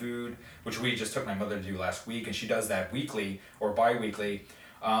out food, which we just took my mother to do last week. And she does that weekly or bi-weekly.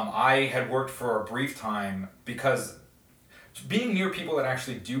 I had worked for a brief time because being near people that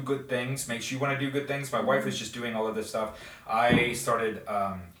actually do good things makes you want to do good things. My wife was just doing all of this stuff. I started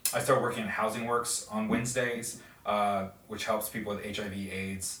working at Housing Works on Wednesdays, which helps people with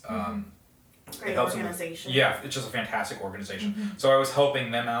HIV/AIDS Great organization. Yeah, it's just a fantastic organization. So I was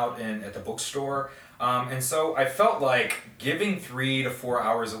helping them out at the bookstore. And so I felt like giving 3 to 4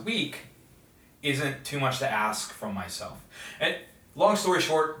 hours a week isn't too much to ask from myself. And long story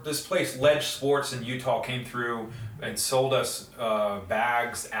short, this place, Ledge Sports in Utah, came through and sold us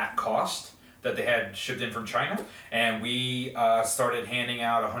bags at cost that they had shipped in from China. And we started handing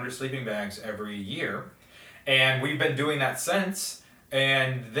out 100 sleeping bags every year. And we've been doing that since.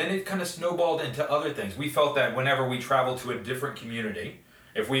 And then it kind of snowballed into other things. We felt that whenever we traveled to a different community,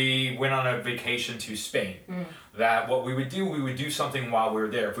 if we went on a vacation to Spain, that what we would do something while we were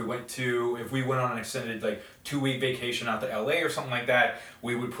there. If we went on an extended 2-week vacation out to LA or something like that,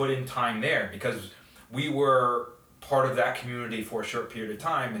 we would put in time there because we were part of that community for a short period of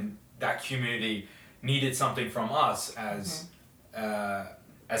time, and that community needed something from us as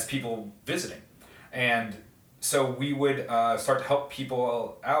people visiting. And so we would start to help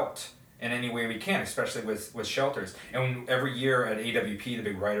people out in any way we can, especially with shelters. And every year at AWP, the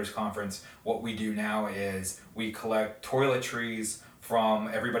big writers conference, what we do now is we collect toiletries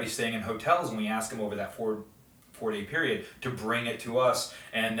from everybody staying in hotels, and we ask them over that four-day period to bring it to us.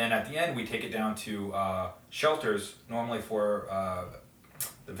 And then at the end, we take it down to shelters, normally for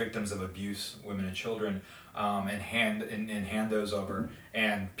the victims of abuse, women and children, and hand those over.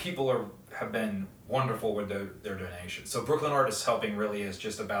 And people have been wonderful with their donations. So Brooklyn Artists Helping really is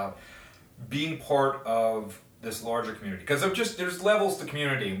just about being part of this larger community. Because there's levels to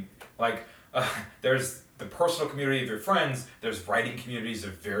community. There's the personal community of your friends, there's writing communities,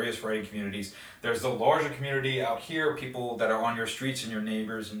 there's various writing communities. There's the larger community out here, people that are on your streets and your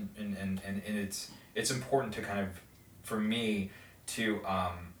neighbors, and it's important to kind of, for me, to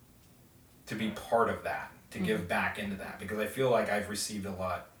be part of that, to give back into that, because I feel like I've received a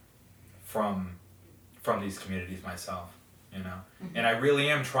lot from these communities myself, and I really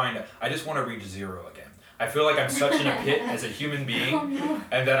am I just want to reach zero again. I feel like I'm such in a pit as a human being,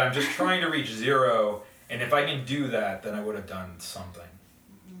 and that I'm just trying to reach zero, and if I can do that, then I would have done something.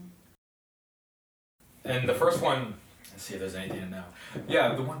 And the first one, let's see if there's anything to know.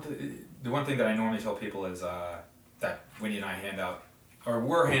 Yeah, the one thing that I normally tell people is that Winnie and I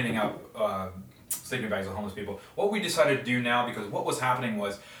we're handing out sleeping bags to homeless people. What we decided to do now, because what was happening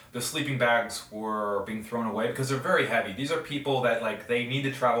was the sleeping bags were being thrown away because they're very heavy. These are people that they need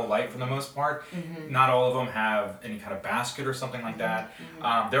to travel light for the most part. Not all of them have any kind of basket or something like that.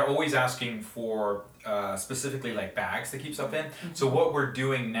 They're always asking for specifically bags to keep stuff in. So what we're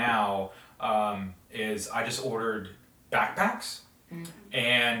doing now is I just ordered backpacks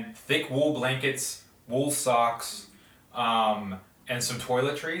and thick wool blankets, wool socks, and some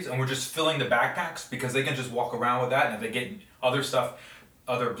toiletries, and we're just filling the backpacks because they can just walk around with that, and if they get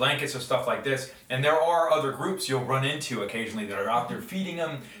other blankets or stuff like this, and there are other groups you'll run into occasionally that are out there feeding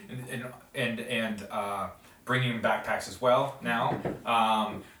them and bringing them backpacks as well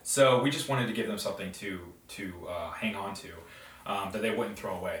now. So we just wanted to give them something to hang on to that they wouldn't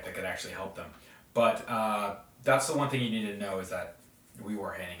throw away, that could actually help them. But that's the one thing you need to know, is that we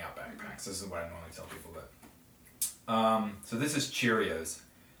were handing out backpacks. This is what I normally tell people. But so this is Cheerios.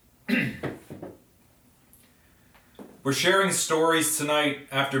 We're sharing stories tonight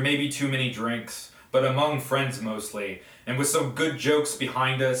after maybe too many drinks, but among friends mostly. And with some good jokes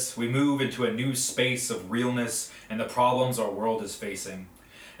behind us, we move into a new space of realness and the problems our world is facing.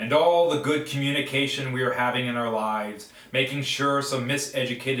 And all the good communication we are having in our lives, making sure some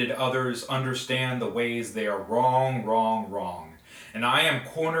miseducated others understand the ways they are wrong, wrong, wrong. And I am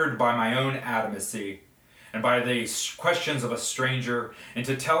cornered by my own adamancy and by the questions of a stranger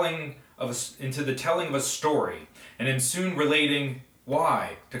into the telling of a story, and in soon relating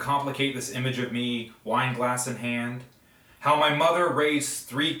why to complicate this image of me, wine glass in hand. How my mother raised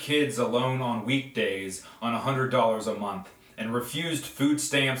 3 kids alone on weekdays on $100 a month, and refused food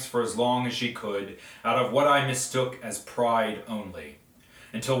stamps for as long as she could, out of what I mistook as pride only.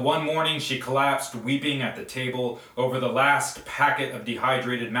 Until one morning she collapsed weeping at the table over the last packet of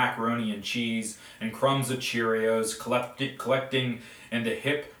dehydrated macaroni and cheese and crumbs of Cheerios collecting in the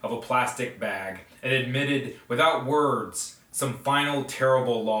hip of a plastic bag, and admitted without words some final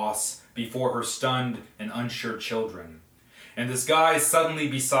terrible loss before her stunned and unsure children. And this guy suddenly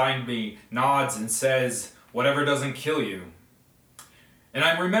beside me nods and says, "Whatever doesn't kill you." And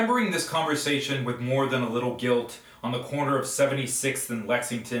I'm remembering this conversation with more than a little guilt on the corner of 76th and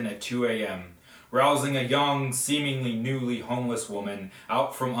Lexington at 2 a.m., rousing a young, seemingly newly homeless woman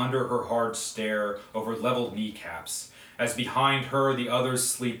out from under her hard stare over leveled kneecaps, as behind her the others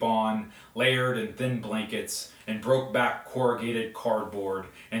sleep on, layered in thin blankets and broke-back corrugated cardboard,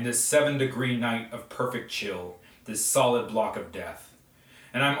 in this 7-degree night of perfect chill, this solid block of death.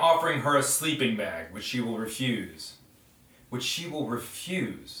 and I'm offering her a sleeping bag, which she will refuse. Which she will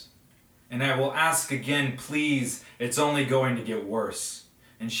refuse. And I will ask again, please, it's only going to get worse.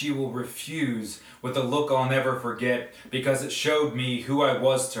 And she will refuse with a look I'll never forget, because it showed me who I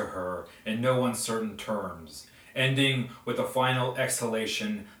was to her in no uncertain terms, ending with a final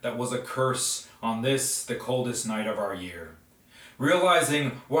exhalation that was a curse on this, the coldest night of our year.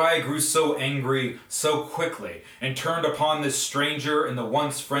 Realizing why I grew so angry so quickly and turned upon this stranger in the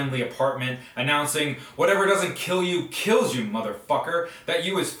once friendly apartment, announcing, whatever doesn't kill you kills you, motherfucker. That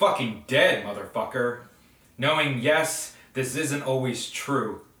you is fucking dead, motherfucker. Knowing, yes, this isn't always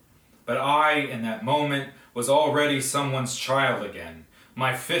true, but I, in that moment, was already someone's child again,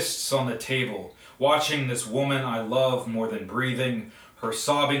 my fists on the table, watching this woman I love more than breathing, her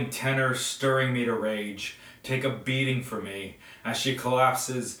sobbing tenor stirring me to rage, take a beating for me as she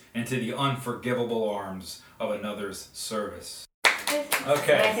collapses into the unforgivable arms of another's service.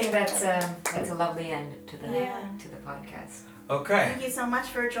 Okay. I think that's a lovely end to the podcast. Okay. Thank you so much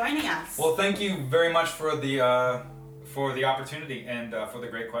for joining us. Well, thank you very much for the opportunity and for the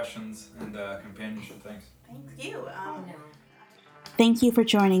great questions and companionship. Thanks. Thank you. Thank you for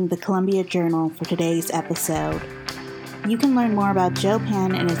joining the Columbia Journal for today's episode. You can learn more about Joe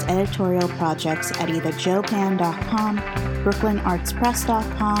Pan and his editorial projects at either joepan.com,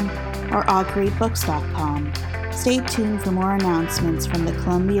 brooklynartspress.com, or augurybooks.com. Stay tuned for more announcements from the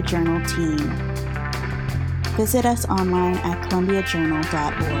Columbia Journal team. Visit us online at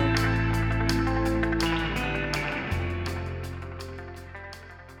columbiajournal.org.